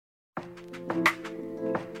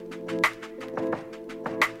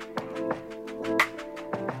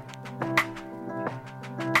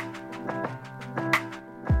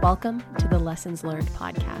Welcome to the Lessons Learned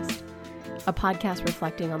podcast, a podcast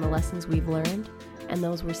reflecting on the lessons we've learned and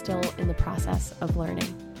those we're still in the process of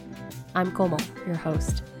learning. I'm Komal, your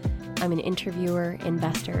host. I'm an interviewer,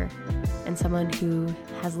 investor, and someone who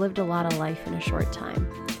has lived a lot of life in a short time.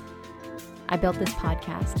 I built this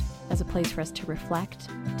podcast as a place for us to reflect,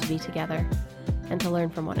 to be together, and to learn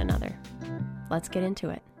from one another. Let's get into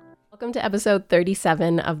it. Welcome to episode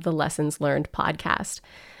 37 of the Lessons Learned podcast.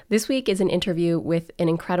 This week is an interview with an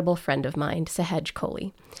incredible friend of mine, Sahej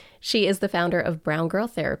Kohli. She is the founder of Brown Girl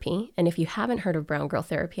Therapy, and if you haven't heard of Brown Girl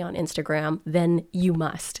Therapy on Instagram, then you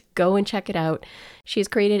must. Go and check it out. She has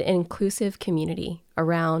created an inclusive community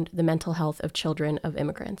around the mental health of children of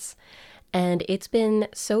immigrants. And it's been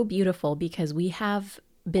so beautiful because we have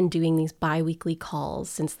been doing these bi-weekly calls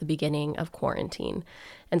since the beginning of quarantine.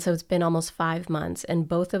 And so it's been almost 5 months, and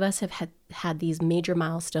both of us have had these major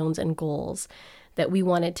milestones and goals that we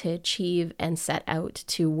wanted to achieve and set out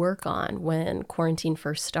to work on when quarantine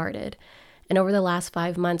first started. And over the last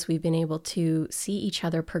 5 months, we've been able to see each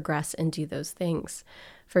other progress and do those things.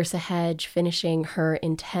 For Sahej, finishing her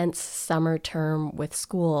intense summer term with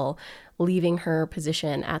school, leaving her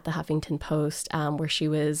position at the Huffington Post, where she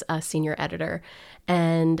was a senior editor,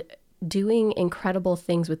 and doing incredible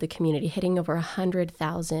things with the community, hitting over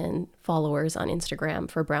 100,000 followers on Instagram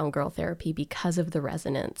for Brown Girl Therapy because of the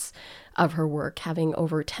resonance of her work, having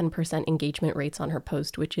over 10% engagement rates on her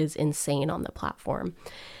post, which is insane on the platform.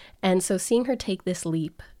 And so seeing her take this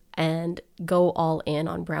leap and go all in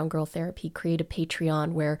on Brown Girl Therapy, create a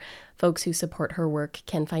Patreon where folks who support her work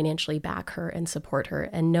can financially back her and support her,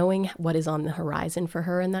 and knowing what is on the horizon for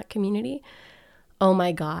her in that community, oh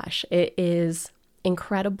my gosh, it is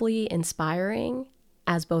incredibly inspiring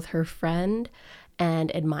as both her friend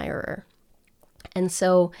and admirer. And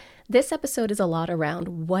so this episode is a lot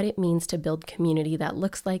around what it means to build community that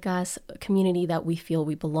looks like us, a community that we feel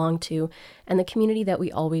we belong to, and the community that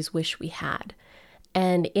we always wish we had.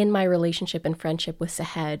 And in my relationship and friendship with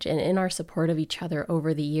Sahej and in our support of each other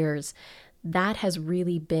over the years, that has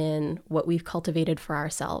really been what we've cultivated for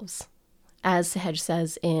ourselves. As Sahej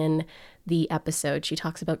says in the episode, she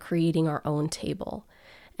talks about creating our own table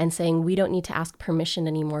and saying we don't need to ask permission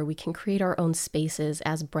anymore. We can create our own spaces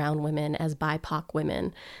as brown women, as BIPOC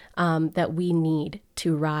women, that we need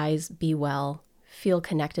to rise, be well, feel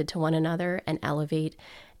connected to one another, and elevate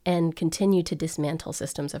and continue to dismantle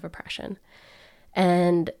systems of oppression.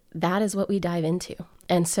 And that is what we dive into.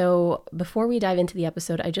 And so before we dive into the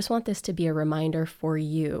episode, I just want this to be a reminder for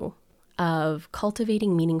you of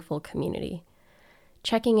cultivating meaningful community,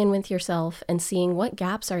 checking in with yourself and seeing what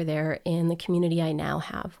gaps are there in the community I now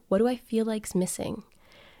have. What do I feel like's missing?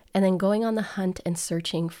 And then going on the hunt and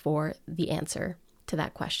searching for the answer to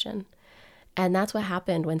that question. And that's what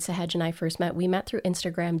happened when Sahej and I first met. We met through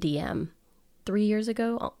Instagram DM 3 years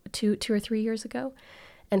ago, two or 3 years ago.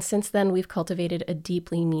 And since then, we've cultivated a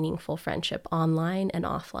deeply meaningful friendship online and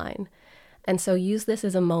offline. And so use this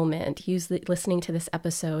as a moment, listening to this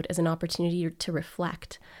episode as an opportunity to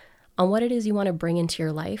reflect on what it is you want to bring into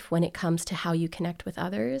your life when it comes to how you connect with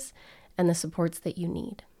others and the supports that you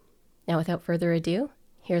need. Now, without further ado,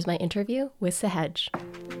 here's my interview with Sahej.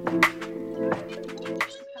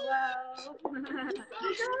 Hello. Oh,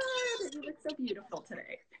 you look so beautiful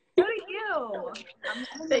today. So do you.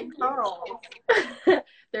 I'm Thank you. curls.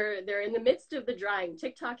 They're in the midst of the drying.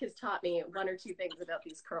 TikTok has taught me one or two things about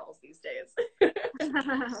these curls these days.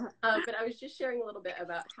 But I was just sharing a little bit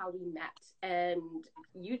about how we met, and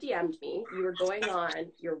you DM'd me. You were going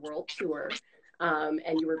on your world tour,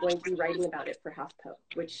 and you were going to be writing about it for HuffPo,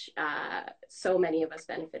 which so many of us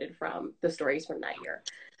benefited from the stories from that year.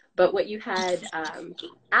 But what you had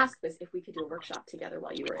asked was if we could do a workshop together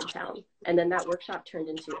while you were in town. And then that workshop turned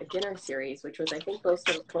into a dinner series, which was, I think,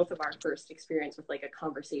 both of our first experience with like a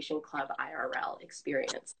conversation club IRL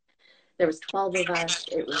experience. There was 12 of us.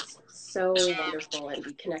 It was so wonderful, and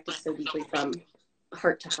we connected so deeply from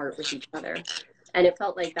heart to heart with each other. And it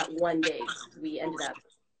felt like that one day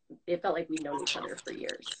it felt like we'd known each other for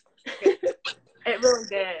years. It really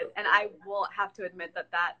did. And I will have to admit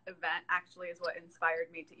that event actually is what inspired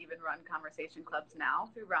me to even run conversation clubs now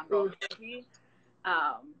through Brown Girl Therapy.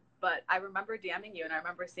 But I remember DMing you, and I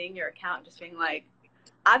remember seeing your account and just being like,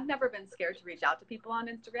 I've never been scared to reach out to people on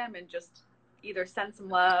Instagram and just either send some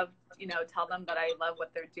love, tell them that I love what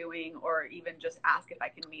they're doing, or even just ask if I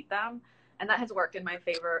can meet them. And that has worked in my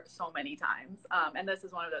favor so many times. And this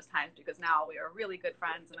is one of those times because now we are really good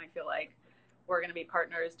friends, and I feel like we're going to be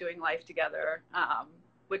partners doing life together,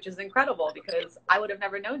 which is incredible because I would have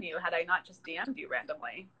never known you had I not just DM'd you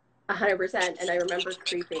randomly. 100%. And I remember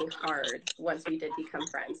creeping hard once we did become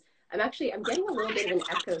friends. I'm getting a little bit of an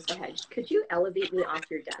echo, so could you elevate me off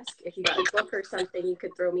your desk? If you got a book or something you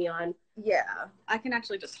could throw me on. Yeah, I can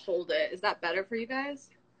actually just hold it. Is that better for you guys?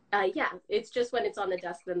 Yeah, it's just when it's on the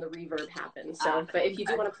desk, then the reverb happens. So, but if you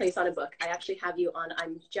do want to place on a book, I actually have you on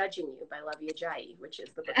I'm Judging You by Levi Ajayi, which is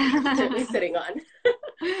the book I'm currently sitting on.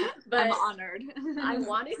 But I'm honored. I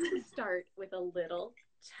wanted to start with a little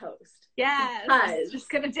toast. Yes, I'm just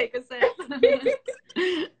going to take a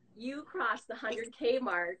sip. You crossed the 100K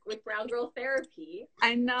mark with Brown Girl Therapy.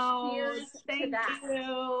 I know. Cheers Thank to that.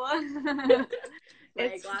 You.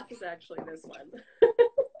 My glass is actually this one.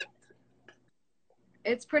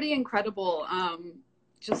 It's pretty incredible,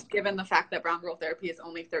 just given the fact that Brown Girl Therapy is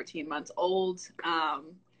only 13 months old.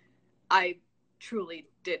 I truly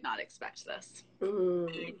did not expect this.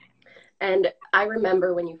 Mm. And I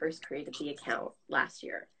remember when you first created the account last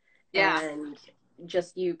year. Yeah. And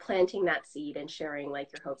just you planting that seed and sharing like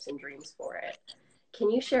your hopes and dreams for it.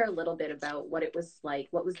 Can you share a little bit about what it was like?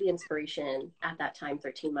 What was the inspiration at that time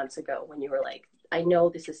 13 months ago when you were like, I know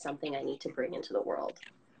this is something I need to bring into the world?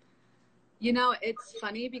 You know, it's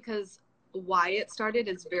funny because why it started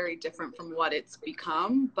is very different from what it's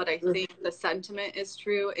become. But I think the sentiment is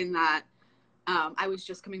true in that I was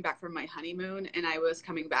just coming back from my honeymoon, and I was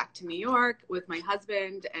coming back to New York with my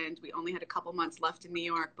husband, and we only had a couple months left in New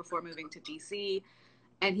York before moving to DC.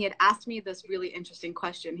 And he had asked me this really interesting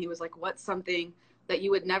question. He was like, what's something that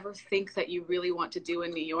you would never think that you really want to do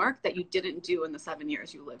in New York that you didn't do in the 7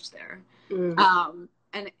 years you lived there?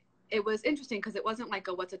 And it was interesting because it wasn't like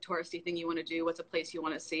what's a touristy thing you want to do, what's a place you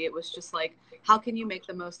want to see. It was just like, how can you make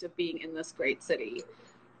the most of being in this great city?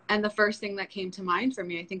 And the first thing that came to mind for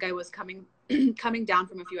me, I think I was coming down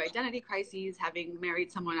from a few identity crises, having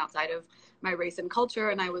married someone outside of my race and culture.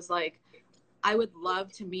 And I was like, I would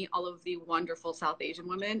love to meet all of the wonderful South Asian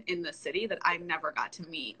women in the city that I never got to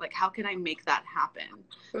meet. Like, how can I make that happen?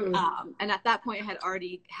 And at that point, I had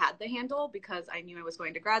already had the handle because I knew I was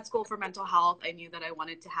going to grad school for mental health. I knew that I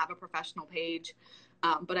wanted to have a professional page.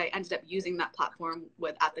 But I ended up using that platform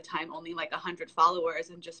with, at the time, only like 100 followers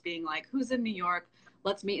and just being like, who's in New York?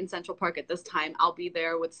 Let's meet in Central Park at this time. I'll be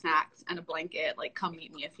there with snacks and a blanket. Like, come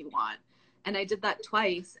meet me if you want. And I did that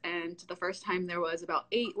twice. And the first time there was about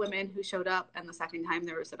 8 women who showed up. And the second time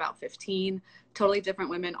there was about 15 totally different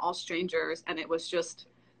women, all strangers. And it was just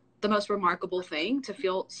the most remarkable thing to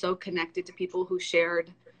feel so connected to people who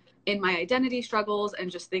shared in my identity struggles and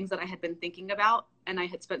just things that I had been thinking about. And I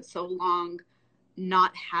had spent so long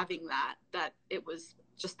not having that it was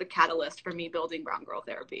just the catalyst for me building Brown Girl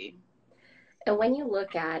Therapy. And when you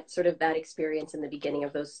look at sort of that experience in the beginning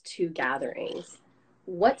of those 2 gatherings,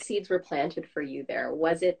 what seeds were planted for you there?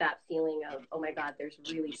 Was it that feeling of, oh my God, there's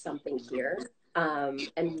really something here?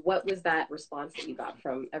 And what was that response that you got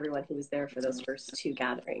from everyone who was there for those first 2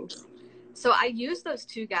 gatherings? So I used those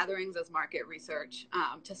 2 gatherings as market research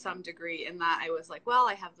to some degree, in that I was like, well,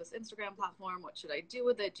 I have this Instagram platform. What should I do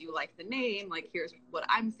with it? Do you like the name? Like, here's what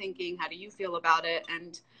I'm thinking. How do you feel about it?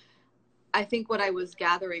 And I think what I was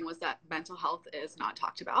gathering was that mental health is not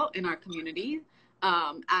talked about in our community.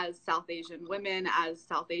 As South Asian women, as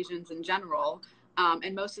South Asians in general.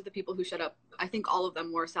 And most of the people who showed up, I think all of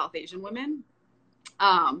them were South Asian women.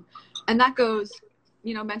 And that goes,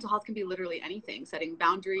 you know, mental health can be literally anything, setting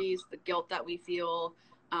boundaries, the guilt that we feel,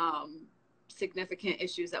 significant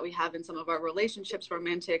issues that we have in some of our relationships,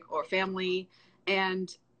 romantic or family.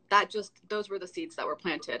 And those were the seeds that were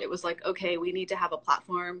planted. It was like, okay, we need to have a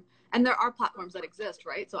platform. And there are platforms that exist,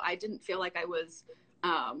 right? So I didn't feel like I was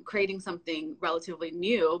creating something relatively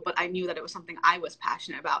new, but I knew that it was something I was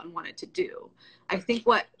passionate about and wanted to do. I think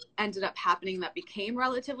what ended up happening that became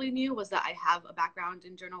relatively new was that I have a background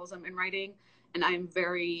in journalism and writing, and I'm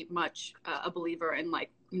very much a believer in like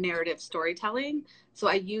narrative storytelling. So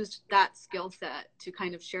I used that skill set to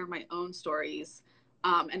kind of share my own stories.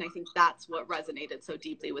 And I think that's what resonated so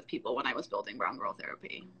deeply with people when I was building Brown Girl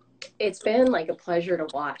Therapy. It's been like a pleasure to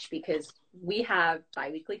watch because we have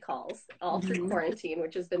bi-weekly calls all through quarantine,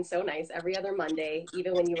 which has been so nice. Every other Monday,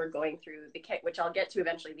 even when you were going through which I'll get to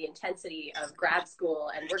eventually, the intensity of grad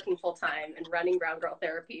school and working full time and running Brown Girl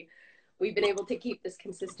Therapy, we've been able to keep this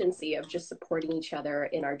consistency of just supporting each other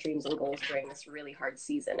in our dreams and goals during this really hard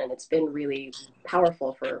season. And it's been really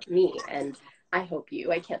powerful for me. And I hope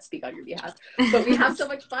I can't speak on your behalf, but we have so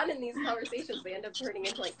much fun in these conversations. They end up turning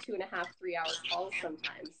into like 2.5, 3 hour calls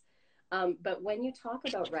sometimes. But when you talk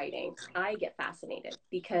about writing, I get fascinated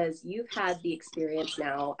because you've had the experience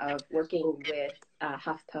now of working with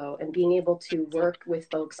HuffPo and being able to work with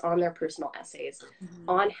folks on their personal essays,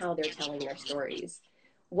 on how they're telling their stories.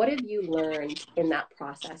 What have you learned in that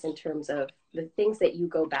process in terms of the things that you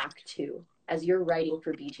go back to as you're writing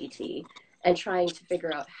for BGT and trying to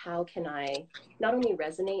figure out how can I not only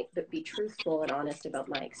resonate, but be truthful and honest about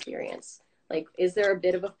my experience. Like, is there a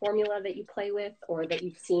bit of a formula that you play with or that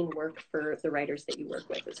you've seen work for the writers that you work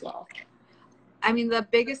with as well? I mean, the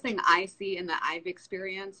biggest thing I see and that I've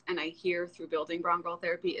experienced and I hear through building Brown Girl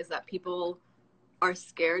Therapy is that people are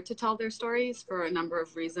scared to tell their stories for a number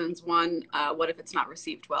of reasons. One, what if it's not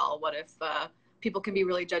received well? What if people can be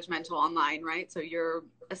really judgmental online, right? So you're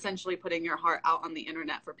essentially putting your heart out on the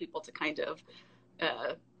internet for people to kind of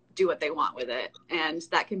do what they want with it. And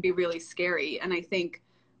that can be really scary. And I think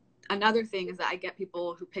another thing is that I get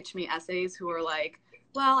people who pitch me essays who are like,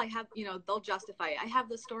 well, I have, they'll justify it. I have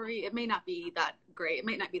the story. It may not be that great. It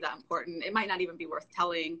might not be that important. It might not even be worth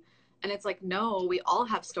telling. And it's like, no, we all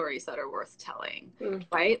have stories that are worth telling,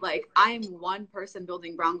 right? Like, I'm one person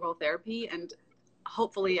building Brown Girl Therapy, and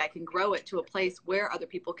hopefully I can grow it to a place where other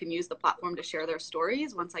people can use the platform to share their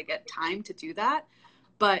stories once I get time to do that.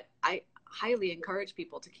 But I highly encourage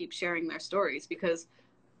people to keep sharing their stories because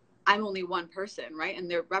I'm only one person, right? And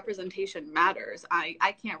their representation matters. I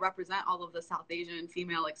can't represent all of the South Asian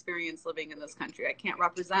female experience living in this country. I can't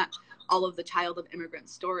represent all of the child of immigrant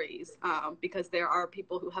stories because there are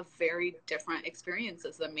people who have very different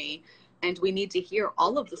experiences than me. And we need to hear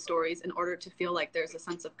all of the stories in order to feel like there's a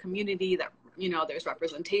sense of community, that, there's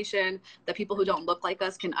representation, that people who don't look like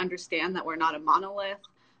us can understand that we're not a monolith.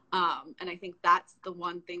 And I think that's the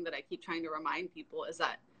one thing that I keep trying to remind people is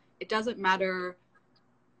that it doesn't matter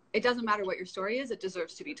what your story is, it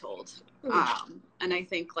deserves to be told. And I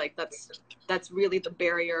think like that's really the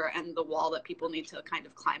barrier and the wall that people need to kind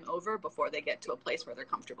of climb over before they get to a place where they're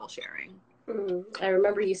comfortable sharing. I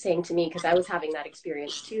remember you saying to me, because I was having that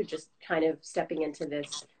experience too, just kind of stepping into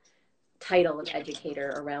this title of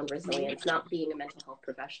educator around resilience, not being a mental health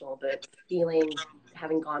professional, but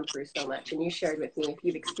having gone through so much. And you shared with me, if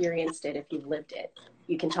you've experienced it, if you've lived it,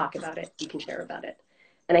 you can talk about it, you can share about it.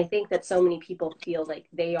 And I think that so many people feel like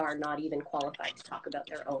they are not even qualified to talk about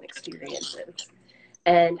their own experiences.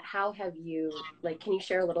 And how have you, can you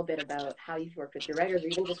share a little bit about how you've worked with your writers or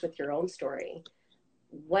even just with your own story?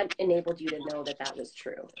 What enabled you to know that that was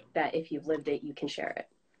true, that if you've lived it, you can share it?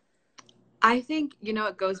 I think,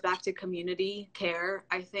 it goes back to community care.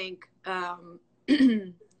 I think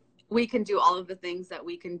we can do all of the things that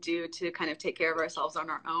we can do to kind of take care of ourselves on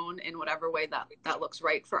our own in whatever way that looks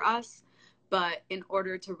right for us. But in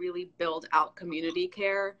order to really build out community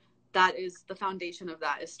care, that is the foundation of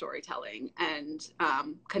that is storytelling and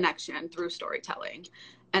connection through storytelling.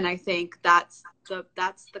 And I think that's the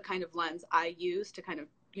kind of lens I use to kind of,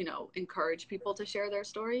 encourage people to share their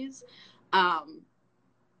stories.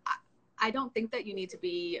 I don't think that you need to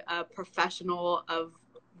be a professional of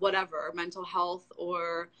whatever, mental health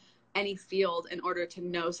or any field in order to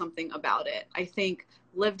know something about it. I think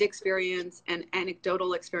lived experience and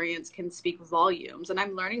anecdotal experience can speak volumes. And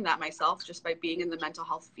I'm learning that myself just by being in the mental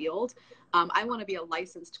health field. I want to be a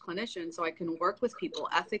licensed clinician so I can work with people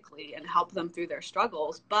ethically and help them through their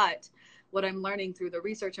struggles. But what I'm learning through the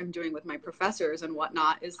research I'm doing with my professors and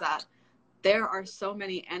whatnot is that there are so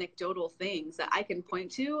many anecdotal things that I can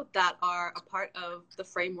point to that are a part of the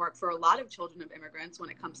framework for a lot of children of immigrants when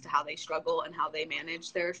it comes to how they struggle and how they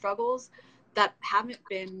manage their struggles that haven't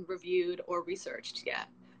been reviewed or researched yet,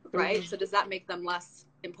 right? So does that make them less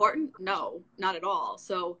important? No, not at all.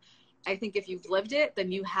 So I think if you've lived it,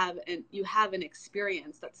 then you have an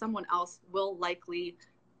experience that someone else will likely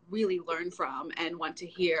really learn from and want to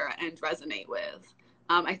hear and resonate with.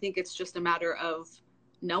 I think it's just a matter of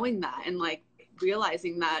knowing that and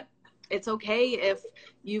realizing that it's okay if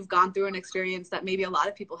you've gone through an experience that maybe a lot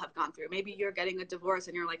of people have gone through. Maybe you're getting a divorce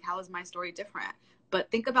and you're like, how is my story different?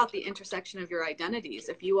 But think about the intersection of your identities.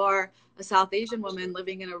 If you are a South Asian woman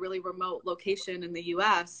living in a really remote location in the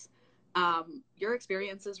US, your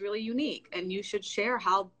experience is really unique, and you should share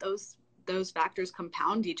how those factors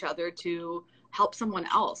compound each other to help someone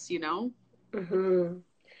else, Mm-hmm.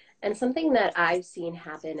 And something that I've seen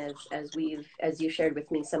happen as you shared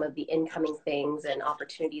with me some of the incoming things and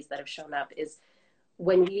opportunities that have shown up is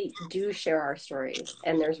when we do share our stories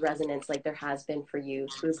and there's resonance like there has been for you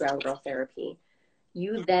through Brown Girl Therapy,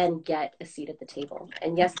 you then get a seat at the table.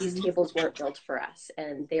 And yes, these tables weren't built for us,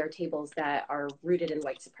 and they are tables that are rooted in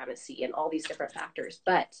white supremacy and all these different factors,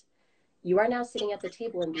 but you are now sitting at the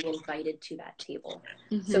table and being invited to that table.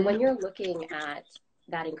 So when you're looking at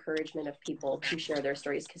that encouragement of people to share their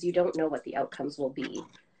stories, because you don't know what the outcomes will be,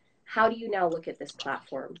 how do you now look at this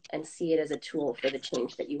platform and see it as a tool for the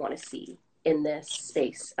change that you want to see in this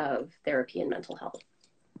space of therapy and mental health?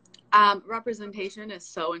 Representation is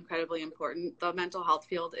so incredibly important. The mental health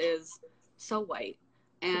field is so white,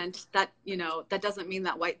 and that doesn't mean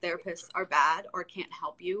that white therapists are bad or can't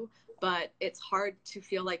help you but it's hard to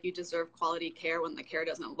feel like you deserve quality care when the care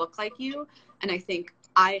doesn't look like you. And I think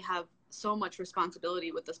I have so much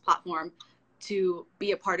responsibility with this platform to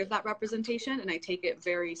be a part of that representation. And I take it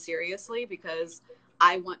very seriously because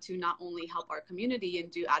I want to not only help our community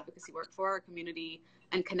and do advocacy work for our community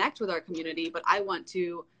and connect with our community, but I want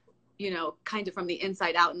to, kind of from the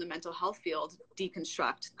inside out in the mental health field,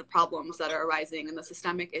 deconstruct the problems that are arising and the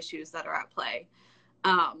systemic issues that are at play.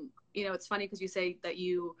 It's funny because you say that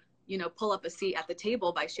you pull up a seat at the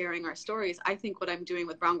table by sharing our stories. I think what I'm doing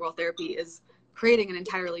with Brown Girl Therapy is creating an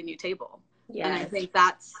entirely new table. Yes. And I think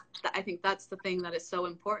that's the thing that is so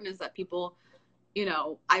important, is that people,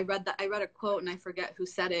 I read a quote and I forget who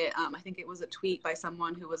said it. I think it was a tweet by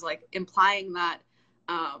someone who was like implying that,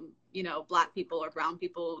 Black people or brown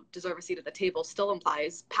people deserve a seat at the table still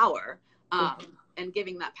implies power, and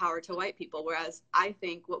giving that power to white people. Whereas I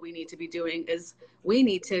think what we need to be doing is we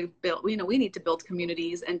need to build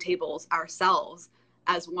communities and tables ourselves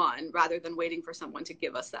as one, rather than waiting for someone to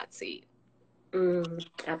give us that seat.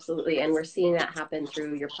 Absolutely. And we're seeing that happen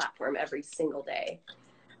through your platform every single day.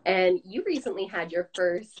 And you recently had your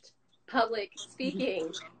first public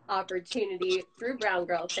speaking opportunity through Brown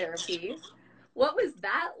Girl Therapy. What was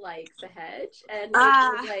that like, Sahej? And it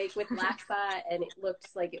was like with LACFA, and it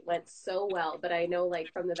looked like it went so well. But I know, like,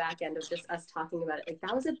 from the back end of just us talking about it, like,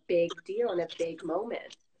 that was a big deal and a big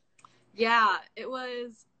moment. Yeah, it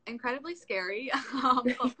was incredibly scary.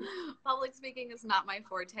 Public speaking is not my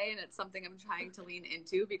forte, and it's something I'm trying to lean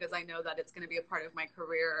into because I know that it's going to be a part of my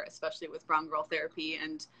career, especially with Brown Girl Therapy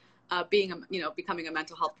and becoming a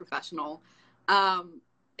mental health professional.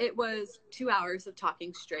 It was 2 hours of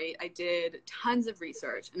talking straight. I did tons of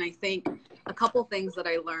research, and I think a couple things that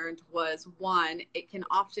I learned was, one,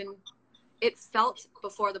 it felt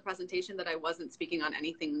before the presentation that I wasn't speaking on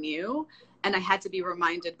anything new. And I had to be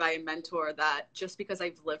reminded by a mentor that just because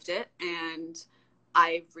I've lived it and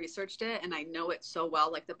I've researched it and I know it so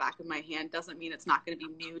well, like the back of my hand, doesn't mean it's not going to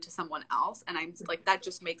be new to someone else. And I'm like, that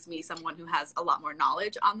just makes me someone who has a lot more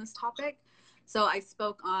knowledge on this topic. So I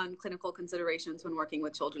spoke on clinical considerations when working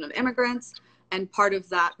with children of immigrants. And part of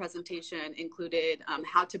that presentation included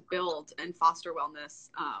how to build and foster wellness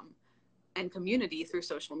and community through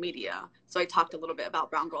social media. So I talked a little bit about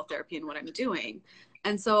Brown Girl Therapy and what I'm doing.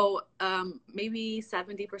 And so maybe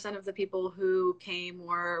 70% of the people who came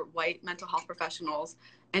were white mental health professionals.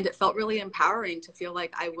 And it felt really empowering to feel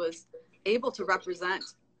like I was able to represent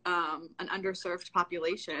an underserved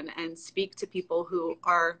population and speak to people who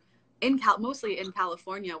are mostly in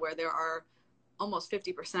California, where there are almost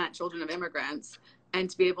 50% children of immigrants, and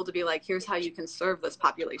to be able to be like, here's how you can serve this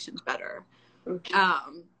population better.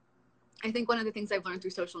 I think one of the things I've learned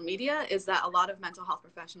through social media is that a lot of mental health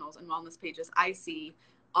professionals and wellness pages I see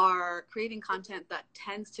are creating content that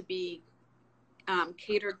tends to be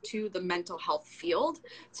catered to the mental health field.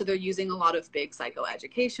 So they're using a lot of big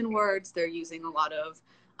psychoeducation words. They're using a lot of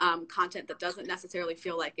content that doesn't necessarily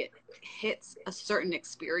feel like it hits a certain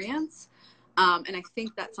experience. And I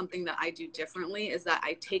think that's something that I do differently, is that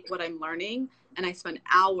I take what I'm learning and I spend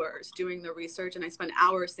hours doing the research, and I spend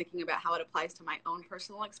hours thinking about how it applies to my own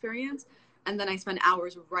personal experience. And then I spend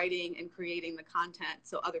hours writing and creating the content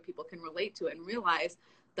so other people can relate to it and realize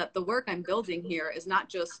that the work I'm building here is not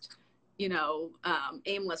just,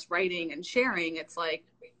 aimless writing and sharing. It's like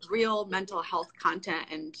real mental health content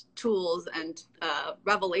and tools and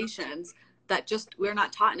revelations that just we're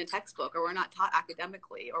not taught in a textbook, or we're not taught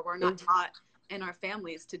academically, or we're not taught in our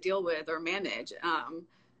families to deal with or manage.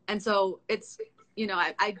 And so it's,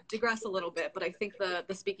 I digress a little bit, but I think the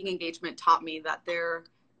speaking engagement taught me that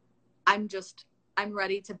I'm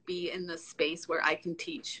ready to be in this space where I can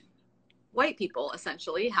teach white people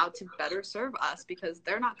essentially how to better serve us, because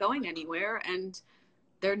they're not going anywhere, and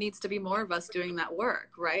there needs to be more of us doing that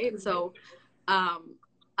work. Right. So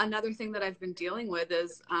another thing that I've been dealing with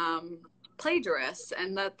is plagiarists,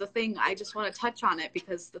 and the thing, I just want to touch on it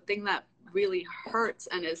because the thing that really hurts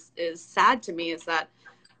and is sad to me is that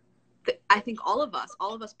I think all of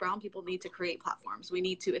us brown people need to create platforms. We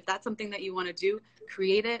need to, if that's something that you want to do,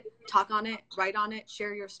 create it, talk on it, write on it,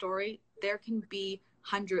 share your story. There can be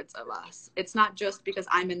hundreds of us. It's not just because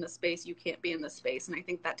I'm in the space, you can't be in the space. And I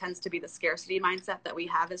think that tends to be the scarcity mindset that we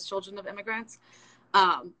have as children of immigrants.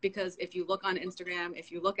 Because if you look on Instagram,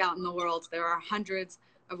 if you look out in the world, there are hundreds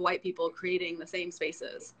of white people creating the same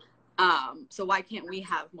spaces. So why can't we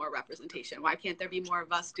have more representation? Why can't there be more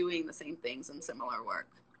of us doing the same things and similar work?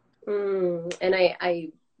 And I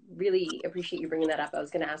really appreciate you bringing that up. I was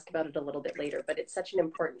going to ask about it a little bit later, but it's such an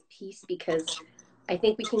important piece because I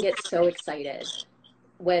think we can get so excited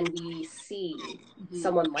when we see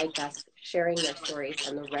someone like us sharing their stories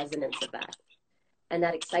and the resonance of that. And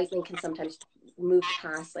that excitement can sometimes move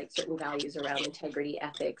past like certain values around integrity,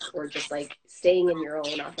 ethics, or just like staying in your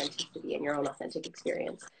own authenticity and your own authentic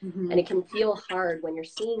experience. And it can feel hard when you're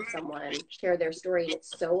seeing someone share their story and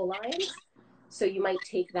it's so aligned. So you might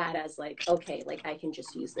take that as like, okay, like I can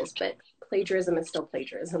just use this, but plagiarism is still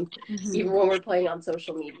plagiarism, even when we're playing on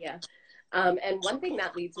social media. And one thing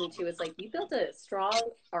that leads me to is like, you built a strong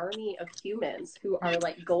army of humans who are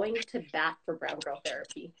like going to bat for Brown Girl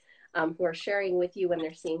Therapy, who are sharing with you when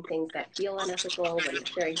they're seeing things that feel unethical, when they're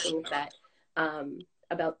sharing things that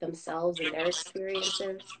about themselves and their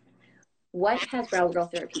experiences. What has Brown Girl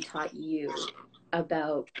Therapy taught you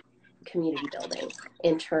about community building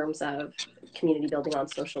in terms of community building on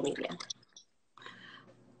social media?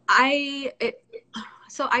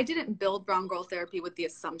 So I didn't build Brown Girl Therapy with the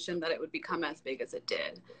assumption that it would become as big as it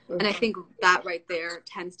did. And I think that right there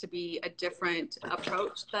tends to be a different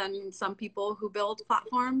approach than some people who build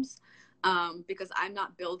platforms, because I'm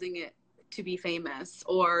not building it to be famous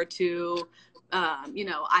or to,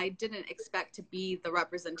 I didn't expect to be the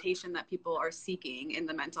representation that people are seeking in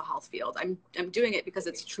the mental health field. I'm doing it because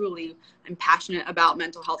I'm passionate about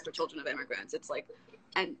mental health for children of immigrants. It's like,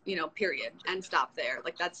 and period, and stop there.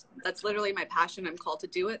 Like that's literally my passion. I'm called to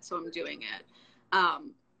do it, so I'm doing it.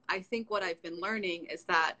 I think what I've been learning is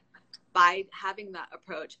that by having that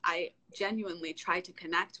approach, I genuinely try to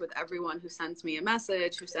connect with everyone who sends me a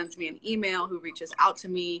message, who sends me an email, who reaches out to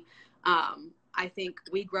me. I think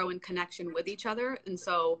we grow in connection with each other. And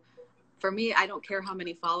so for me, I don't care how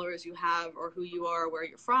many followers you have or who you are, or where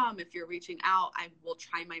you're from. If you're reaching out, I will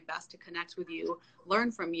try my best to connect with you,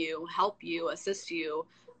 learn from you, help you, assist you,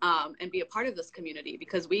 and be a part of this community,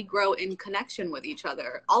 because we grow in connection with each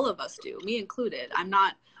other. All of us do, me included. I'm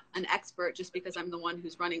not an expert just because I'm the one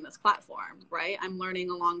who's running this platform, right? I'm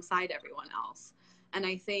learning alongside everyone else. And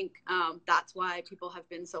I think that's why people have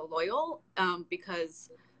been so loyal,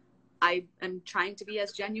 because I am trying to be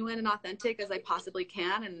as genuine and authentic as I possibly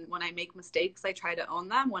can. And when I make mistakes, I try to own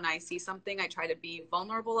them. When I see something, I try to be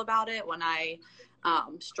vulnerable about it. When I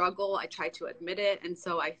struggle, I try to admit it. And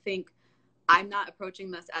so I think I'm not approaching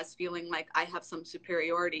this as feeling like I have some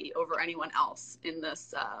superiority over anyone else in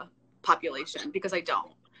this population, because I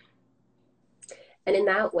don't. And in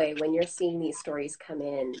that way, when you're seeing these stories come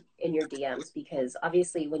in your DMs, because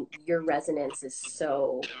obviously when your resonance is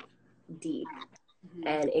so deep,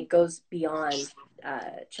 and it goes beyond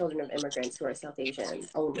children of immigrants who are South Asian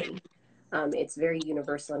only. It's very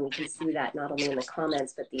universal, and we can see that not only in the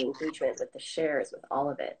comments, but the engagement with the shares, with all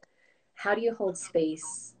of it. How do you hold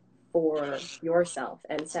space for yourself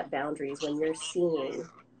and set boundaries when you're seeing,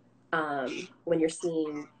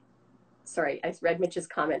 sorry, I read Mitch's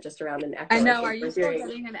comment just around an echo. I know, are you still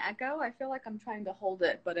getting an echo? I feel like I'm trying to hold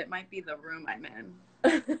it, but it might be the room I'm in.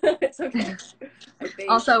 It's okay.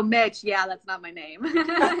 Also, Mitch, yeah, that's not my name.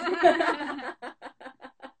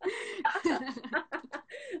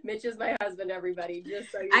 Mitch is my husband, everybody.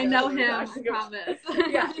 Just so you I know him, I promise.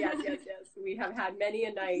 Yes. We have had many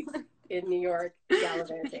a night in New York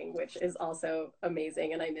gallivanting, which is also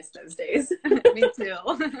amazing, and I miss those days. Me too.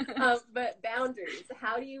 But boundaries.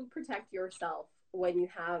 How do you protect yourself when you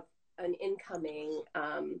have an incoming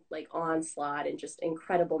onslaught and just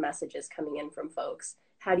incredible messages coming in from folks?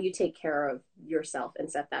 How do you take care of yourself and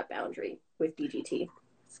set that boundary with BGT?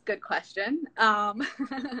 It's a good question. A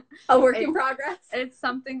work in progress. It's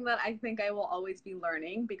something that I think I will always be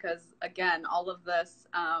learning, because again, all of this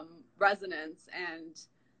resonance and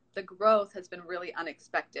the growth has been really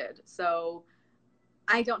unexpected. So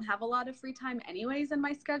I don't have a lot of free time anyways in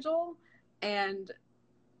my schedule. And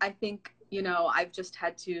I think, I've just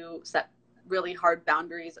had to set really hard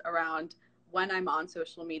boundaries around when I'm on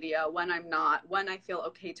social media, when I'm not, when I feel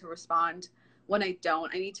okay to respond, when I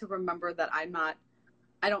don't. I need to remember that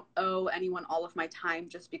I don't owe anyone all of my time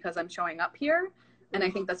just because I'm showing up here. And I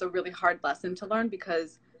think that's a really hard lesson to learn,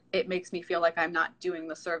 because it makes me feel like I'm not doing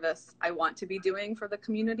the service I want to be doing for the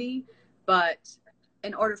community. But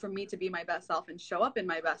in order for me to be my best self and show up in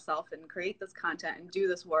my best self and create this content and do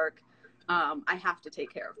this work, I have to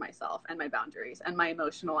take care of myself and my boundaries and my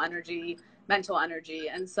emotional energy, mental energy.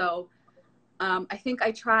 And so I think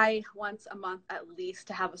I try once a month at least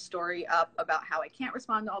to have a story up about how I can't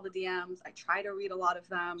respond to all the DMs. I try to read a lot of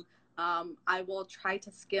them. I will try to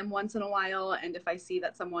skim once in a while. And if I see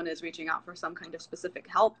that someone is reaching out for some kind of specific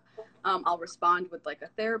help, I'll respond with like a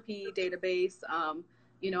therapy database.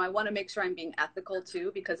 I want to make sure I'm being ethical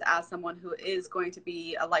too, because as someone who is going to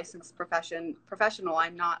be a licensed professional,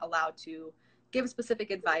 I'm not allowed to give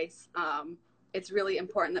specific advice. It's really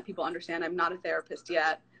important that people understand I'm not a therapist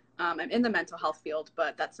yet. I'm in the mental health field,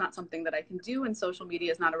 but that's not something that I can do, and social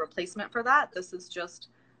media is not a replacement for that. This is just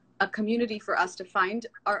a community for us to find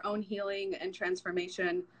our own healing and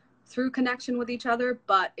transformation through connection with each other,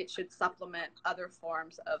 but it should supplement other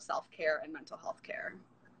forms of self-care and mental health care.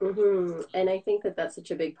 Mm-hmm. And I think that that's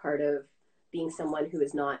such a big part of being someone who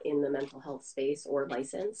is not in the mental health space or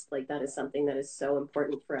licensed. Like, that is something that is so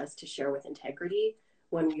important for us to share with integrity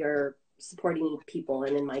when we are supporting people,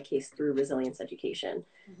 and in my case through resilience education,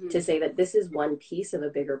 to say that this is one piece of a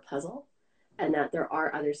bigger puzzle and that there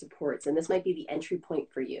are other supports, and this might be the entry point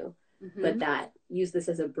for you, but that use this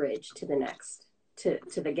as a bridge to the next, to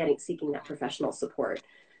the seeking that professional support.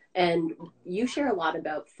 And you share a lot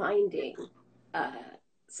about finding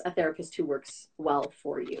a therapist who works well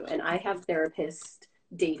for you. And I have therapist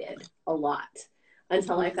dated a lot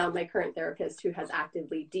until I found my current therapist, who has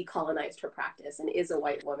actively decolonized her practice and is a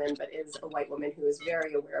white woman, but is a white woman who is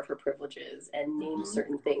very aware of her privileges and names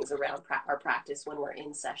certain things around our practice when we're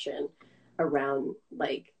in session around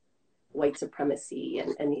like white supremacy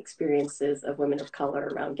and the experiences of women of color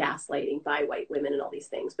around gaslighting by white women and all these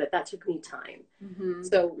things. But that took me time.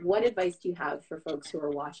 So what advice do you have for folks who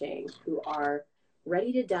are watching, who are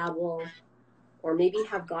ready to dabble, or maybe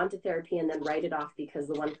have gone to therapy and then write it off because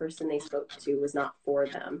the one person they spoke to was not for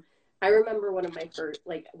them? I remember one of my first,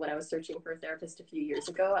 like when I was searching for a therapist a few years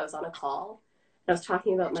ago, I was on a call and I was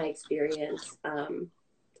talking about my experience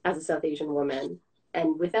as a South Asian woman.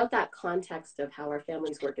 And without that context of how our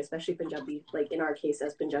families work, especially Punjabi, like in our case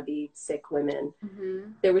as Punjabi Sikh women,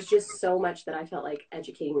 there was just so much that I felt like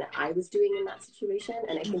educating that I was doing in that situation.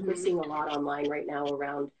 And I think we're seeing a lot online right now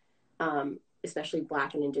around especially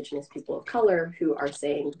Black and Indigenous people of color who are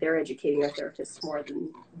saying they're educating their therapists more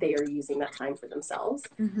than they are using that time for themselves.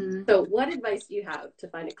 So what advice do you have to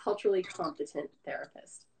find a culturally competent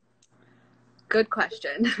therapist? Good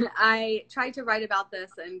question. I tried to write about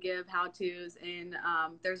this and give how-tos in,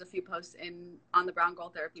 there's a few posts on the Brown Girl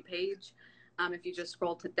Therapy page. If you just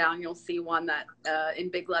scroll down, you'll see one that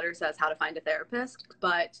in big letters says how to find a therapist.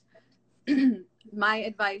 But my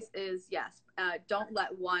advice is, yes, don't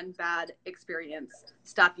let one bad experience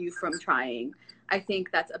stop you from trying. I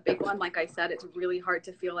think that's a big one. Like I said, it's really hard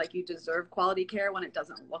to feel like you deserve quality care when it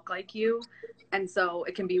doesn't look like you. And so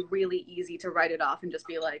it can be really easy to write it off and just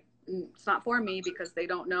be like, it's not for me because they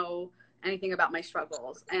don't know anything about my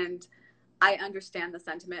struggles. And I understand the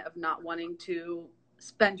sentiment of not wanting to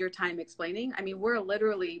spend your time explaining. I mean, we're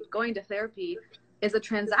literally going to therapy is a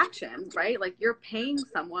transaction, right? Like you're paying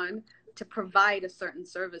someone to provide a certain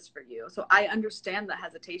service for you. So I understand the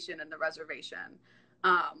hesitation and the reservation.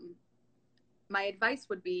 My advice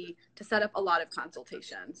would be to set up a lot of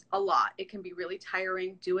consultations, a lot. It can be really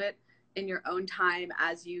tiring. Do it in your own time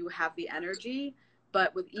as you have the energy.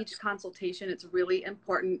 But with each consultation, it's really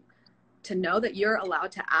important to know that you're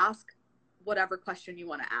allowed to ask whatever question you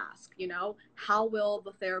want to ask. You know, how will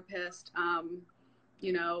the therapist,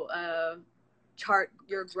 chart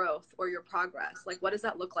your growth or your progress? Like, what does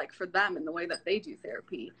that look like for them in the way that they do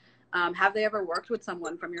therapy? Have they ever worked with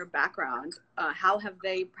someone from your background? How have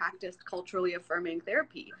they practiced culturally affirming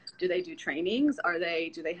therapy? Do they do trainings?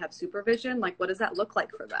 Do they have supervision? Like, what does that look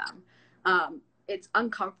like for them? It's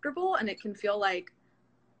uncomfortable, and it can feel like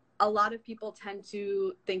a lot of people tend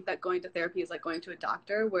to think that going to therapy is like going to a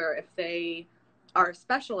doctor, where if they are a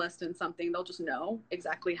specialist in something, they'll just know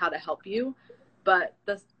exactly how to help you. But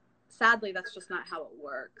sadly, that's just not how it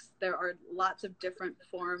works. There are lots of different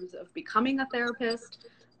forms of becoming a therapist.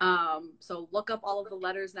 So look up all of the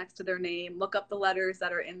letters next to their name, look up the letters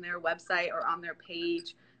that are in their website or on their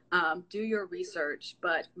page, do your research,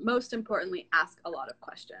 but most importantly, ask a lot of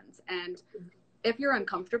questions. And if you're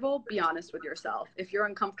uncomfortable, be honest with yourself. If you're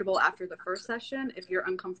uncomfortable after the first session, if you're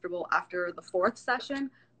uncomfortable after the fourth session,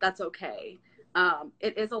 that's okay.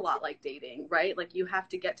 It is a lot like dating, right? Like you have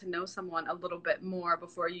to get to know someone a little bit more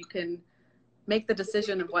before you can make the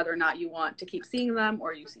decision of whether or not you want to keep seeing them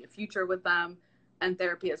or you see a future with them. And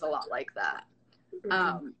therapy is a lot like that.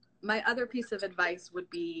 My other piece of advice would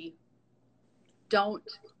be, don't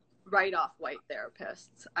write off white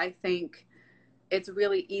therapists. I think it's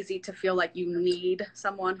really easy to feel like you need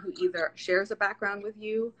someone who either shares a background with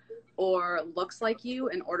you or looks like you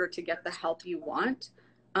in order to get the help you want.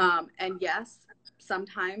 And yes,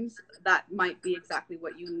 sometimes that might be exactly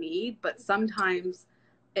what you need, but sometimes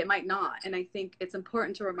it might not. And I think it's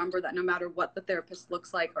important to remember that no matter what the therapist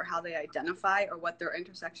looks like or how they identify or what their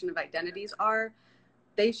intersection of identities are,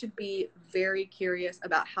 they should be very curious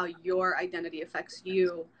about how your identity affects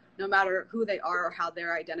you, no matter who they are or how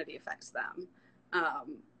their identity affects them.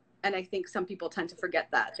 And I think some people tend to forget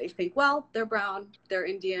that. They think, well, they're brown, they're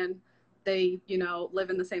Indian, they, live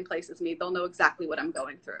in the same place as me. They'll know exactly what I'm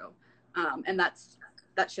going through. And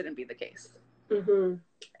that shouldn't be the case.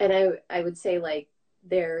 And I would say, like,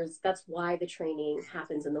 that's why the training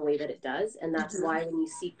happens in the way that it does. And that's why when you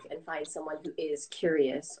seek and find someone who is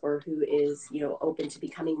curious or who is, you know, open to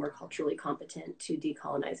becoming more culturally competent to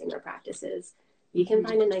decolonizing their practices, you can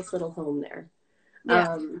find a nice little home there.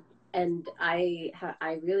 Yeah. And I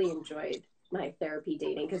really enjoyed my therapy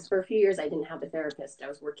dating, because for a few years I didn't have a therapist. I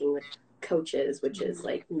was working with coaches, which is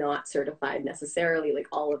like not certified necessarily, like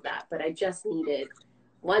all of that. But I just needed,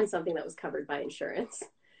 one, something that was covered by insurance,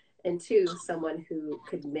 and two, someone who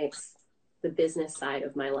could mix the business side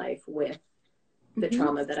of my life with the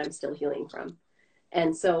trauma that I'm still healing from.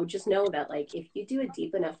 And so just know that, like, if you do a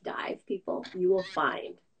deep enough dive, people, you will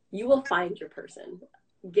find your person,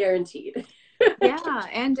 guaranteed. Yeah.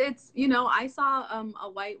 And it's, you know, I saw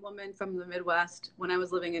a white woman from the Midwest when I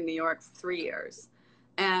was living in New York for 3 years.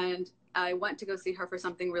 And I went to go see her for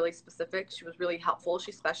something really specific. She was really helpful.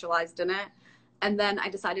 She specialized in it. And then I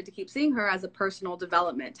decided to keep seeing her as a personal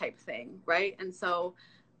development type thing, right? And so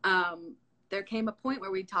there came a point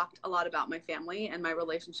where we talked a lot about my family and my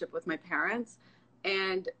relationship with my parents.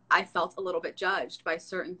 And I felt a little bit judged by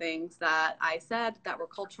certain things that I said that were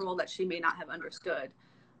cultural that she may not have understood.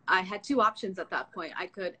 I had two options at that point. I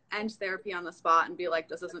could end therapy on the spot and be like,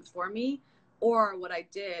 this isn't for me. Or what I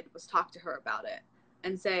did was talk to her about it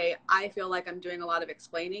and say, I feel like I'm doing a lot of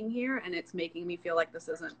explaining here and it's making me feel like this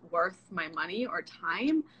isn't worth my money or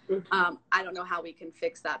time. I don't know how we can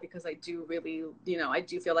fix that, because I do really, you know, I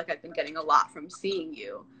do feel like I've been getting a lot from seeing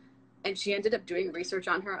you. And she ended up doing research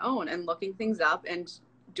on her own and looking things up and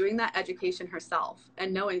doing that education herself,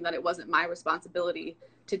 and knowing that it wasn't my responsibility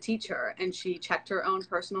to teach her. And she checked her own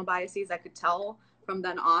personal biases. I could tell from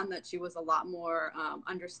then on that she was a lot more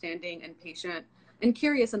understanding and patient and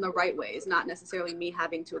curious in the right ways, not necessarily me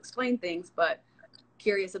having to explain things, but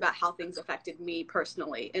curious about how things affected me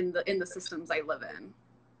personally in the systems I live in.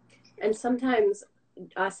 And sometimes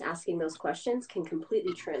us asking those questions can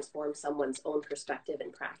completely transform someone's own perspective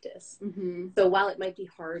and practice. So while it might be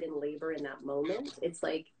hard and labor in that moment, it's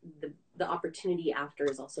like the opportunity after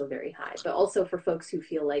is also very high. But also for folks who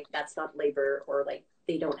feel like that's not labor, or like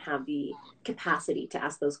they don't have the capacity to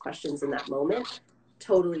ask those questions in that moment,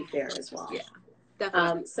 totally fair as well. Yeah,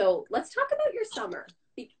 definitely. So let's talk about your summer,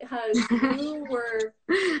 because you were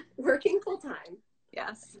working full time.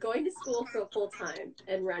 Yes. Going to school for full time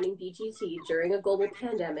and running BGT during a global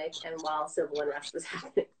pandemic and while civil unrest was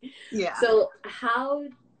happening. Yeah. So how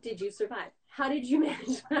did you survive? How did you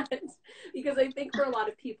manage that? Because I think for a lot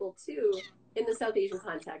of people too, in the South Asian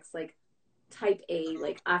context, like type A,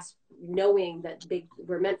 like us, knowing that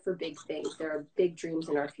we're meant for big things. There are big dreams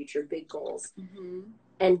in our future, big goals,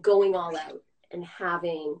 and going all out and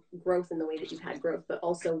having growth in the way that you've had growth, but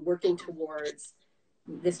also working towards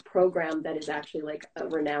this program that is actually like a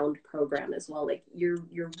renowned program as well. Like you're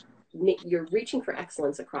reaching for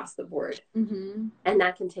excellence across the board, and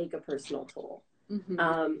that can take a personal toll.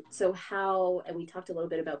 So how, and we talked a little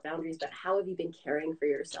bit about boundaries, but how have you been caring for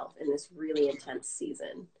yourself in this really intense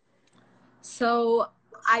season? So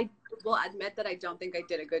I will admit that I don't think I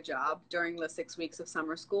did a good job during the 6 weeks of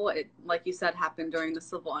summer school. It, like you said, happened during the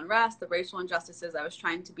civil unrest, the racial injustices. I was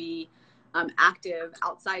trying to be active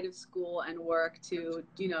outside of school and work to,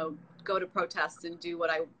 you know, go to protests and do what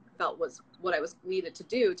I felt was what I was needed to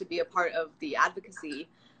do to be a part of the advocacy.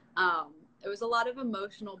 There was a lot of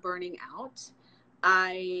emotional burning out.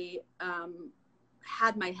 I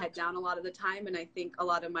had my head down a lot of the time, and I think a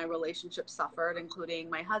lot of my relationships suffered, including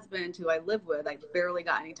my husband, who I live with. I barely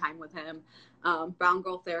got any time with him. Brown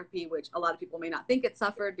Girl Therapy, which a lot of people may not think it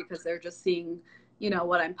suffered because they're just seeing, you know,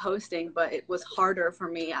 what I'm posting, but it was harder for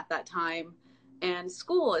me at that time. And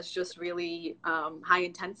school is just really high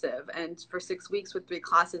intensive. And for 6 weeks with 3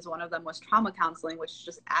 classes, one of them was trauma counseling, which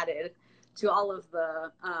just added to all of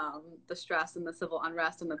the stress and the civil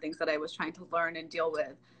unrest and the things that I was trying to learn and deal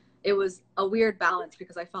with. It was a weird balance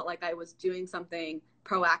because I felt like I was doing something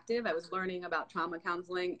proactive. I was learning about trauma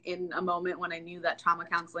counseling in a moment when I knew that trauma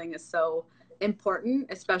counseling is so important,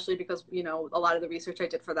 especially because, you know, a lot of the research I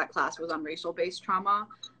did for that class was on racial-based trauma,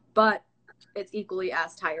 but it's equally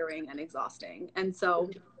as tiring and exhausting. And so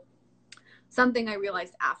something I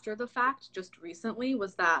realized after the fact just recently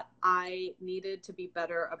was that I needed to be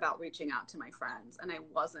better about reaching out to my friends, and I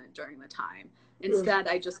wasn't during the time. Instead,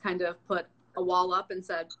 I just kind of put a wall up and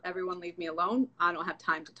said, everyone leave me alone. I don't have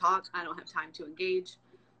time to talk. I don't have time to engage.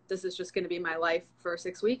 This is just going to be my life for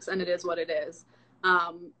 6 weeks, and it is what it is.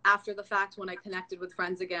 After the fact, when I connected with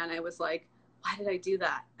friends again, I was like, why did I do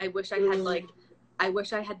that? I wish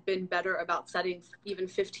I had been better about setting even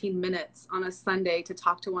 15 minutes on a Sunday to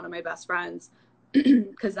talk to one of my best friends,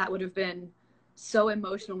 because that would have been so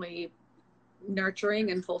emotionally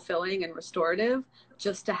nurturing and fulfilling and restorative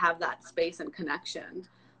just to have that space and connection.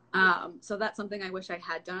 So that's something I wish I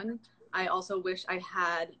had done. I also wish I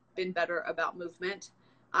had been better about movement.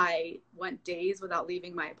 I went days without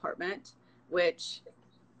leaving my apartment, which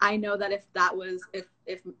I know that if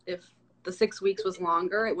the 6 weeks was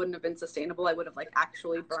longer, it wouldn't have been sustainable. I would have like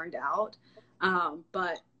actually burned out.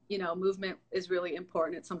 But you know, movement is really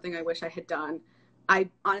important. It's something I wish I had done. I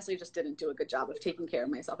honestly just didn't do a good job of taking care of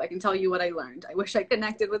myself. I can tell you what I learned. I wish I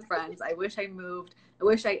connected with friends. I wish I moved. I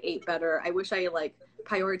wish I ate better. I wish I like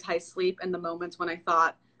prioritized sleep in the moments when I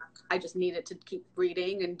thought I just needed to keep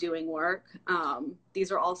reading and doing work.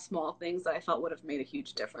 These are all small things that I felt would have made a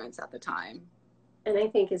huge difference at the time. And I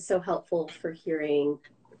think it's so helpful for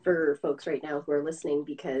folks right now who are listening,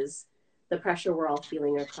 because the pressure we're all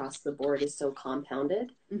feeling across the board is so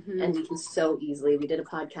compounded. Mm-hmm. And we can so easily, we did a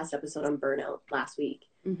podcast episode on burnout last week.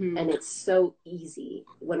 Mm-hmm. And it's so easy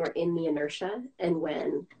when we're in the inertia, and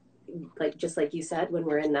when, like, just like you said, when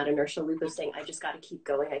we're in that inertial loop of saying, I just got to keep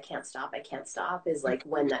going, I can't stop, is like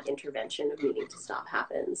when that intervention of needing to stop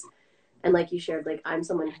happens. And like you shared, like, I'm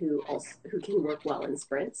someone who can work well in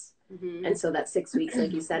sprints. Mm-hmm. And so that 6 weeks,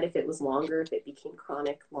 like you said, if it was longer, if it became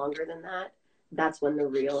chronic longer than that, that's when the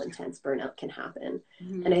real intense burnout can happen.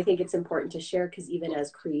 Mm-hmm. And I think it's important to share, because even as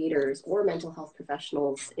creators or mental health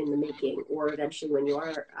professionals in the making, or eventually when you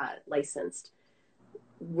are licensed,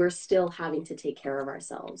 we're still having to take care of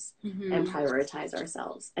ourselves. Mm-hmm. and prioritize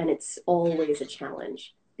ourselves. And it's always a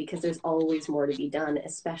challenge, because there's always more to be done,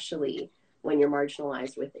 especially when you're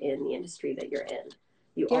marginalized within the industry that you're in.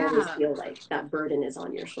 You always feel like that burden is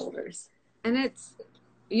on your shoulders. And it's,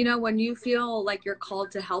 you know, when you feel like you're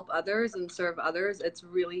called to help others and serve others, it's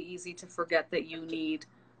really easy to forget that you need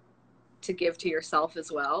to give to yourself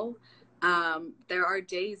as well. There are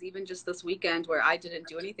days, even just this weekend, where I didn't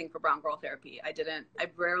do anything for Brown Girl Therapy. I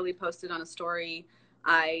rarely posted on a story.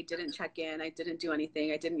 I didn't check in. I didn't do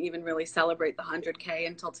anything. I didn't even really celebrate the 100K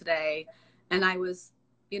until today. And I was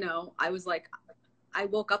like, I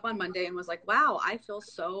woke up on Monday and was like, wow, I feel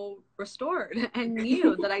so restored and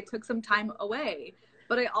new that I took some time away.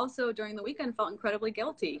 But I also, during the weekend, felt incredibly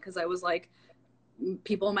guilty, because I was like,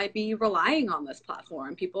 people might be relying on this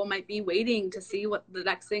platform. People might be waiting to see what the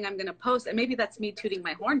next thing I'm going to post. And maybe that's me tooting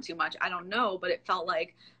my horn too much. I don't know. But it felt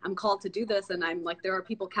like I'm called to do this. And I'm like, there are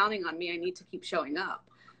people counting on me. I need to keep showing up.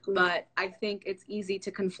 Mm-hmm. But I think it's easy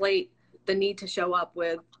to conflate the need to show up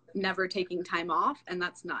with never taking time off. And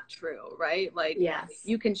that's not true, right? Like, yes,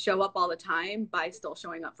 you can show up all the time by still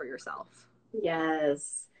showing up for yourself.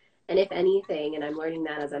 Yes. And if anything, and I'm learning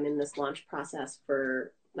that as I'm in this launch process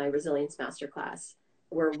for my resilience masterclass,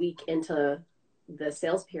 we're a week into the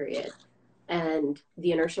sales period, and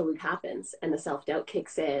the inertial loop happens, and the self-doubt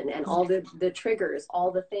kicks in, and all the triggers,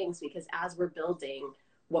 all the things, because as we're building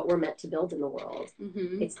what we're meant to build in the world,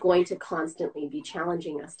 mm-hmm. it's going to constantly be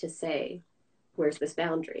challenging us to say, where's this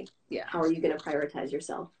boundary? Yeah. How are you going to prioritize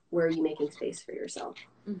yourself? Where are you making space for yourself?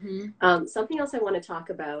 Mm-hmm. Something else I want to talk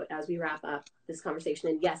about as we wrap up this conversation,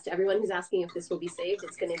 and yes, to everyone who's asking if this will be saved,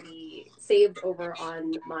 it's going to be saved over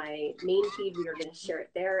on my main feed. We are going to share it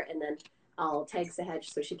there, and then I'll tag Sahej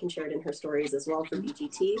so she can share it in her stories as well for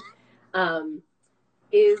BGT.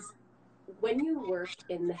 Is when you work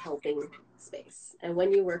in the helping space, and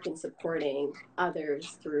when you work in supporting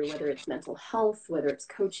others through, whether it's mental health, whether it's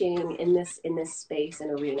coaching in this space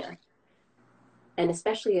and arena, and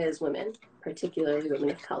especially as women, particularly women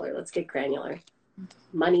of color, let's get granular.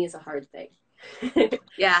 Money is a hard thing.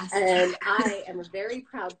 Yes. And I am a very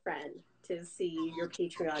proud friend to see your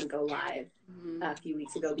Patreon go live a few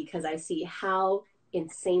weeks ago, because I see how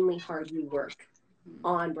insanely hard you work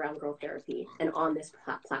on Brown Girl Therapy and on this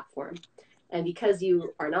platform. And because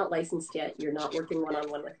you are not licensed yet, you're not working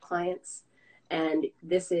one-on-one with clients. And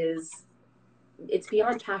it's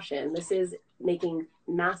beyond passion. This is making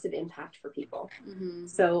massive impact for people. Mm-hmm.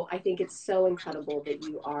 So I think it's so incredible that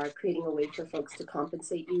you are creating a way for folks to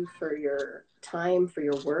compensate you for your time, for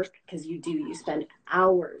your work, because you spend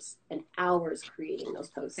hours and hours creating those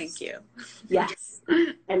posts. Thank you. Yes.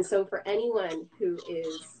 And so for anyone who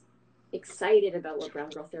is excited about what Brown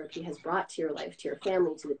Girl Therapy has brought to your life, to your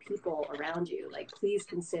family, to the people around you, like, please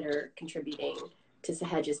consider contributing to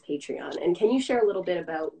Sahej's Patreon. And can you share a little bit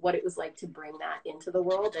about what it was like to bring that into the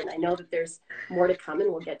world? And I know that there's more to come,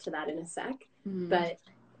 and we'll get to that in a sec. Mm-hmm. But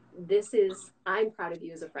I'm proud of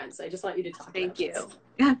you as a friend. So I just want you to talk about this.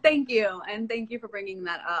 Thank you. And thank you for bringing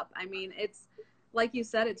that up. I mean, it's, like you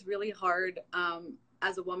said, it's really hard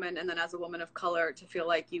as a woman, and then as a woman of color, to feel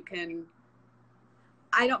like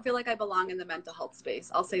I don't feel like I belong in the mental health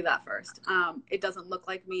space. I'll say that first. It doesn't look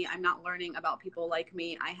like me. I'm not learning about people like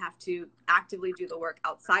me. I have to actively do the work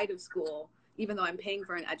outside of school, even though I'm paying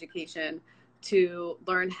for an education, to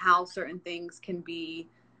learn how certain things can be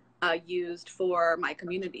used for my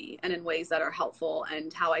community and in ways that are helpful,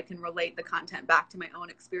 and how I can relate the content back to my own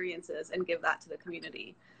experiences and give that to the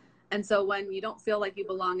community. And so when you don't feel like you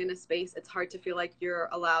belong in a space, it's hard to feel like you're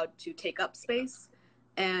allowed to take up space.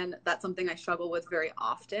 And that's something I struggle with very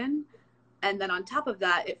often. And then on top of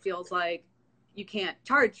that, it feels like you can't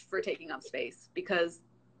charge for taking up space because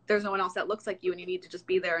there's no one else that looks like you, and you need to just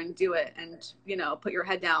be there and do it and, you know, put your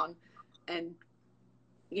head down and,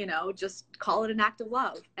 you know, just call it an act of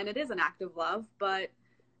love. And it is an act of love, but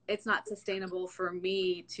it's not sustainable for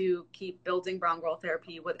me to keep building Brown Girl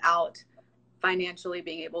Therapy without financially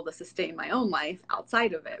being able to sustain my own life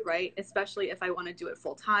outside of it, right? Especially if I want to do it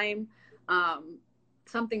full time.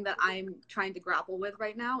 Something that I'm trying to grapple with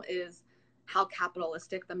right now is how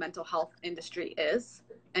capitalistic the mental health industry is,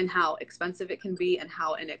 and how expensive it can be, and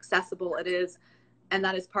how inaccessible it is. And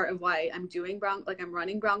that is part of why I'm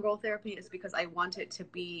running Brown Girl Therapy, is because I want it to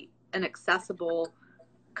be an accessible,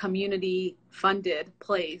 community funded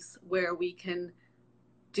place where we can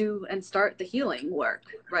do and start the healing work,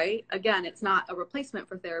 right? Again, it's not a replacement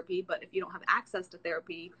for therapy, but if you don't have access to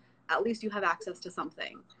therapy, at least you have access to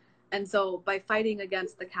something. And so by fighting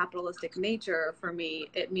against the capitalistic nature, for me,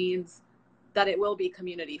 it means that it will be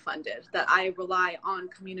community funded, that I rely on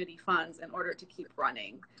community funds in order to keep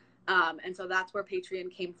running. And so that's where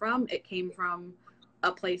Patreon came from. It came from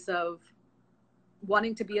a place of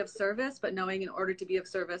wanting to be of service, but knowing in order to be of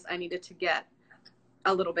service, I needed to get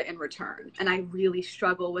a little bit in return. And I really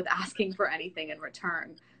struggle with asking for anything in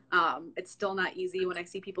return. It's still not easy. When I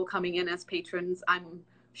see people coming in as patrons, I'm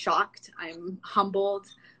shocked, I'm humbled.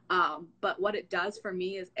 But what it does for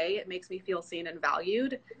me is A, it makes me feel seen and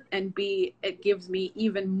valued, and B, it gives me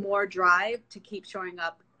even more drive to keep showing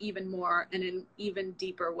up even more and in even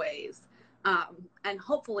deeper ways. And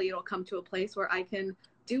hopefully it'll come to a place where I can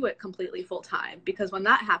do it completely full time, because when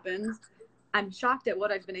that happens, I'm shocked at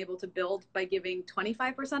what I've been able to build by giving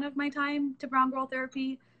 25% of my time to Brown Girl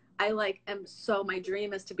Therapy. My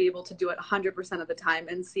dream is to be able to do it 100% of the time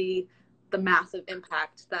and see the massive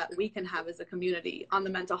impact that we can have as a community on the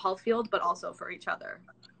mental health field, but also for each other.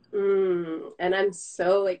 And I'm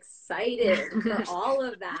so excited for all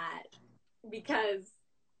of that, because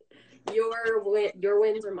your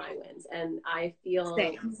wins are my wins. And I feel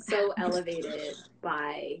so elevated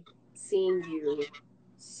by seeing you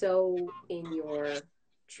so in your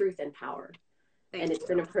truth and power. And it's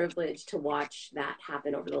been a privilege to watch that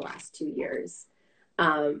happen over the last 2 years.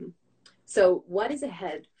 So what is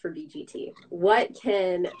ahead for BGT? What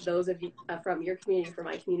can those of you from your community, from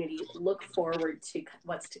my community, look forward to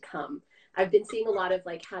what's to come? I've been seeing a lot of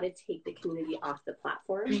like how to take the community off the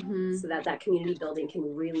platform so that community building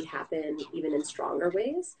can really happen even in stronger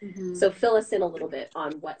ways. So fill us in a little bit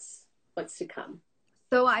on what's to come.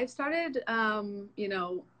 So I've started,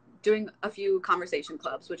 doing a few conversation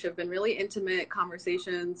clubs, which have been really intimate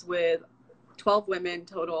conversations with 12 women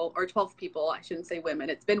total, or 12 people. I shouldn't say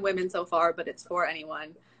women. It's been women so far, but it's for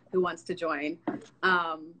anyone who wants to join.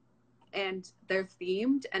 And they're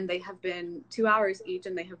themed, and they have been 2 hours each,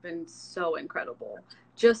 and they have been so incredible.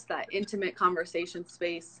 Just that intimate conversation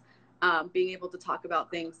space, being able to talk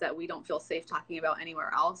about things that we don't feel safe talking about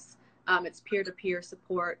anywhere else. It's peer-to-peer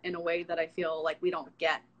support in a way that I feel like we don't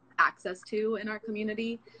get access to in our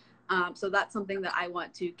community. So that's something that I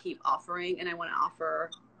want to keep offering, and I want to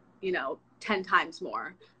offer, 10 times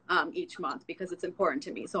more each month, because it's important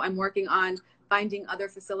to me. So I'm working on finding other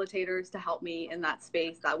facilitators to help me in that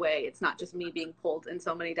space. That way it's not just me being pulled in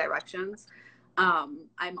so many directions.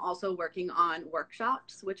 I'm also working on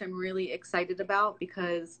workshops, which I'm really excited about,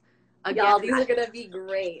 because again, y'all, these are going to be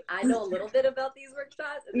great. I know a little bit about these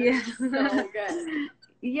workshops, and they're so good.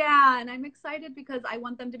 Yeah, and I'm excited because I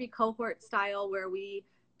want them to be cohort style, where we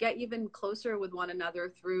get even closer with one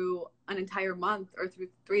another through an entire month or through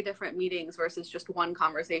 3 different meetings versus just one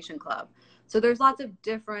conversation club. So there's lots of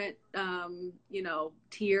different,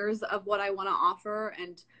 tiers of what I want to offer.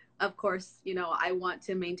 And of course, I want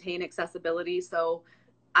to maintain accessibility. So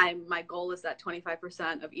my goal is that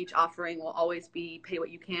 25% of each offering will always be pay what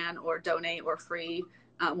you can, or donate, or free,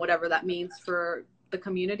 whatever that means for the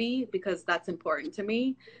community, because that's important to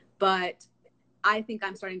me. But I think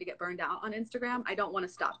I'm starting to get burned out on Instagram. I don't want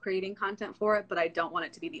to stop creating content for it, but I don't want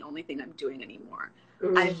it to be the only thing I'm doing anymore.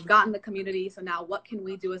 I've gotten the community. So now what can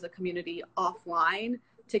we do as a community offline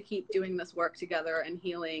to keep doing this work together and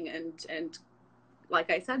healing and like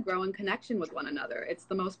I said, grow in connection with one another? It's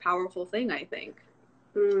the most powerful thing, I think.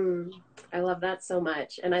 I love that so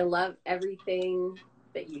much. And I love everything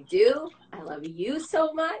that you do. I love you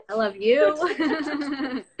so much. I love you.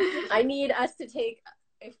 I need us to take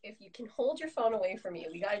if you can hold your phone away from you,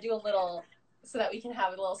 we got to do a little so that we can have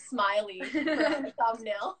a little smiley for our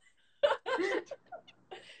thumbnail.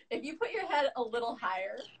 If you put your head a little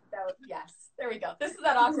higher, yes, there we go. This is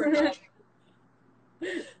that awkward moment.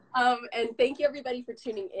 And thank you everybody for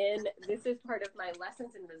tuning in. This is part of my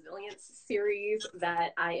Lessons in Resilience series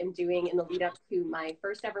that I am doing in the lead up to my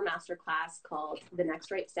first ever masterclass called The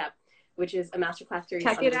Next Right Step, which is a masterclass series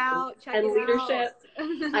on leadership.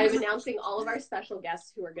 I'm announcing all of our special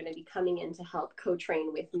guests who are going to be coming in to help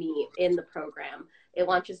co-train with me in the program. It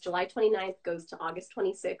launches July 29th, goes to August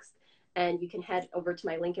 26th. And you can head over to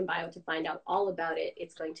my link in bio to find out all about it.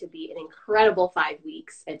 It's going to be an incredible 5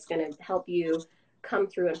 weeks. It's going to help you come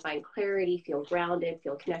through and find clarity, feel grounded,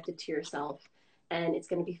 feel connected to yourself. And it's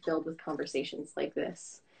going to be filled with conversations like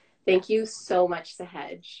this. Thank you so much,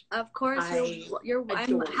 Sahej. Of course,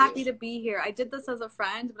 I'm happy to be here. I did this as a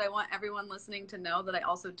friend, but I want everyone listening to know that I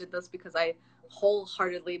also did this because I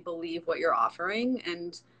wholeheartedly believe what you're offering,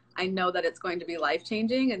 and I know that it's going to be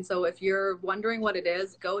life-changing. And so if you're wondering what it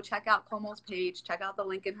is, go check out Komal's page, check out the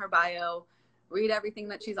link in her bio, read everything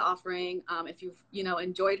that she's offering. If you've,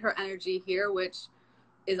 enjoyed her energy here, which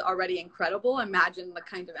is already incredible, imagine the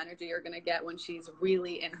kind of energy you're going to get when she's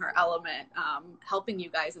really in her element, helping you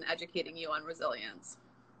guys and educating you on resilience.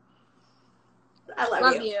 I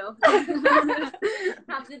love you.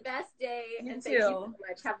 Have the best day. You and too. Thank you so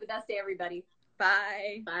much. Have the best day, everybody.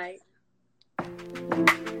 Bye. Bye.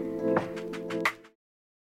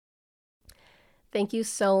 Thank you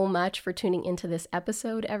so much for tuning into this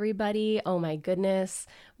episode, everybody. Oh my goodness,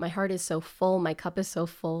 my heart is so full. My cup is so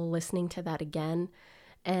full listening to that again.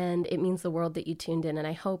 And it means the world that you tuned in. And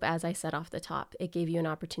I hope, as I said off the top, it gave you an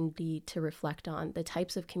opportunity to reflect on the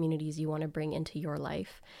types of communities you want to bring into your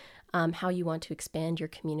life, how you want to expand your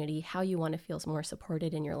community, how you want to feel more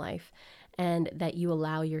supported in your life, and that you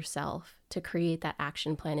allow yourself to create that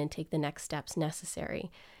action plan and take the next steps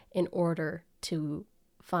necessary in order to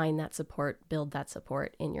find that support, build that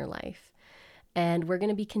support in your life. And we're going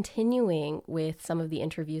to be continuing with some of the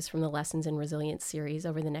interviews from the Lessons in Resilience series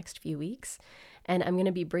over the next few weeks. And I'm going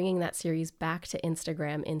to be bringing that series back to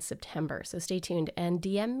Instagram in September. So stay tuned and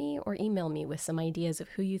DM me or email me with some ideas of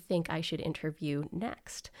who you think I should interview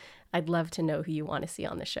next. I'd love to know who you want to see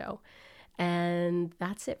on the show. And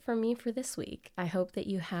that's it from me for this week. I hope that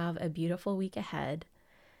you have a beautiful week ahead.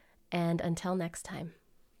 And until next time,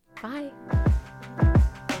 bye.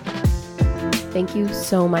 Thank you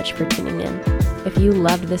so much for tuning in. If you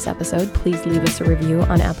loved this episode, please leave us a review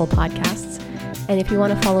on Apple Podcasts. And if you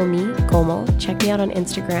want to follow me, Komal, check me out on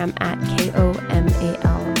Instagram at KOMALMINHAS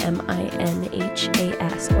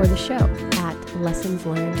or the show at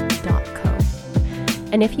lessonslearned.co.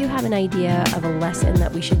 And if you have an idea of a lesson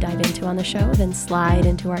that we should dive into on the show, then slide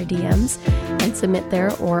into our DMs and submit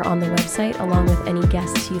there or on the website along with any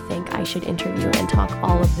guests you think I should interview and talk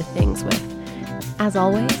all of the things with. As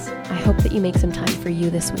always, I hope that you make some time for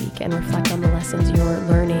you this week and reflect on the lessons you're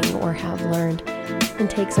learning or have learned, and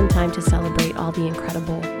take some time to celebrate all the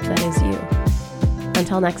incredible that is you.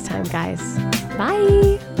 Until next time, guys.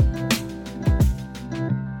 Bye!